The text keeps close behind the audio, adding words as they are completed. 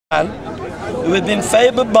who have been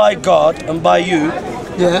favored by God and by you,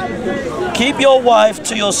 Yeah. keep your wife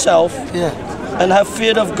to yourself Yeah. and have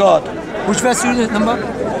fear of God. Which verse you read number?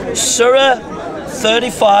 Surah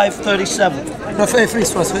 35:37. No, 33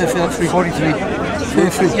 was 43. 43.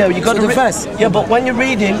 43. Yeah, you got so to the verse. Yeah, but when you're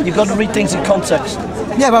reading, you got to read things in context.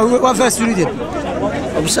 Yeah, but what verse you reading?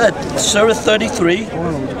 I said Surah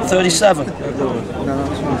 33:37.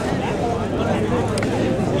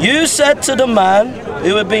 You said to the man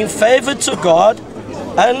who had been favored to God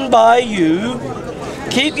and by you,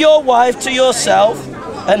 keep your wife to yourself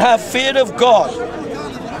and have fear of God.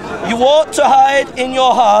 You ought to hide in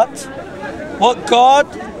your heart what God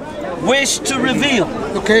wished to reveal.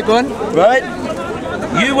 Okay, go on. Right?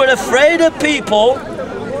 You were afraid of people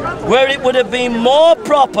where it would have been more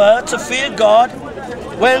proper to fear God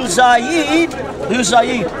when Zayd, who's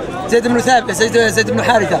Zayd? Zayd ibn Thabit, Zayd ibn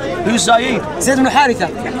Haritha. Who's Zayd? Zayd ibn Haritha.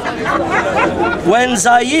 When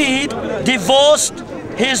Zayd divorced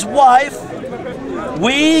his wife,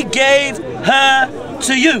 we gave her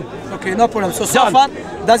to you. Okay, no problem. So far,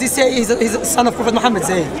 does he say he's a son of Prophet Muhammad?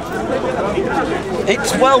 Zayd?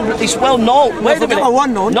 It's well known. Wait a minute.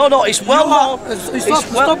 One known. No, it's well known.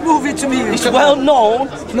 Stop moving to me. It's well known.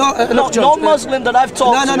 No Muslim that I've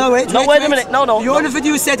talked to. No, wait a minute. No. You in the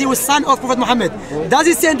video said he was son of Prophet Muhammad. Does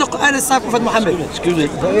he say in the Quran is son of Prophet Muhammad?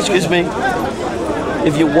 Excuse me.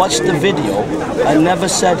 If you watch the video, I never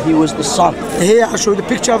said he was the son. Here, I'll show you the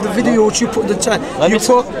picture of the video which you put the chat.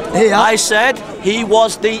 Here. I said he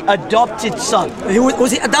was the adopted son.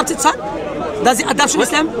 Was he adopted son? Does the adoption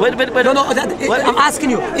Islam? Wait. No, I'm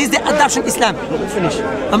asking you, is the adoption Islam? Let me finish.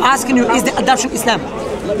 I'm asking you, is the adoption Islam?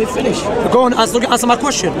 Let me finish. Go on, answer my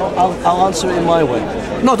question. I'll answer it in my way.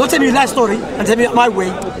 No, don't tell me your life story and tell me my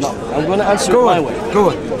way. No, I'm going to answer it my way. Go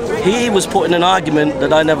on. He was putting an argument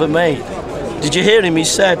that I never made. Did you hear him? He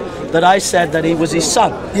said that I said that he was his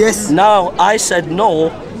son. Yes. Now I said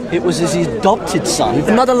no, it was his adopted son.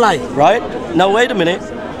 Another lie. Right? Now wait a minute.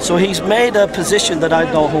 So he's made a position that I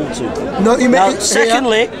don't hold to. No, you now, made.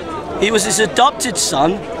 Secondly, he was his adopted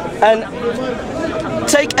son, and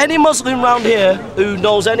take any Muslim around here who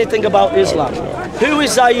knows anything about Islam. Who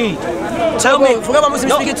is Zayd? Tell me. Forget about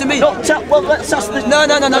Muslims speaking to me. Well, let's ask the. No.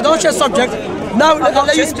 Don't change subject. Now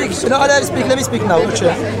let you speak. No, let me speak now.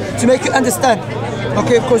 To make you understand.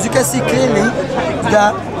 Okay, because you can see clearly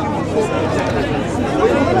that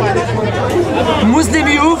Muslim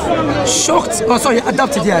youth shocked. Oh, sorry,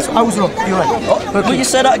 adopted. Yes, I was wrong. You're right. Okay. Will you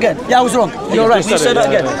say that again? Yeah, I was wrong. You're right. You said that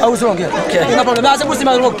again. I was wrong. Yeah. Okay. No problem. As a Muslim,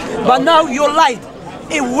 I was wrong. But now you're lied.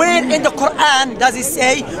 Where in the Quran does it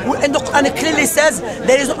say? In the Quran it clearly says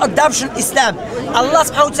there is no adoption Islam. Allah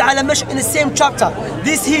subhanahu wa ta'ala mentioned in the same chapter.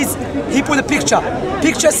 He put a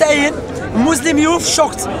picture saying Muslim youth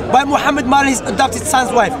shocked by Muhammad marrying his adopted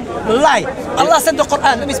son's wife. Lie. Allah said in the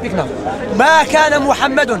Quran. Let me speak now. ما كان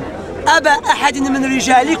محمد أبا أحد من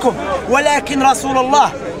رجالكم ولكن رسول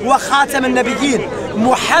الله وخاتم النبيين.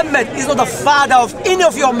 Muhammad is not the father of any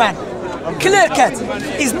of your men. Clear cut.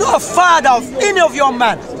 Is not a father of any of your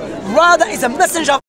men. Rather is a messenger of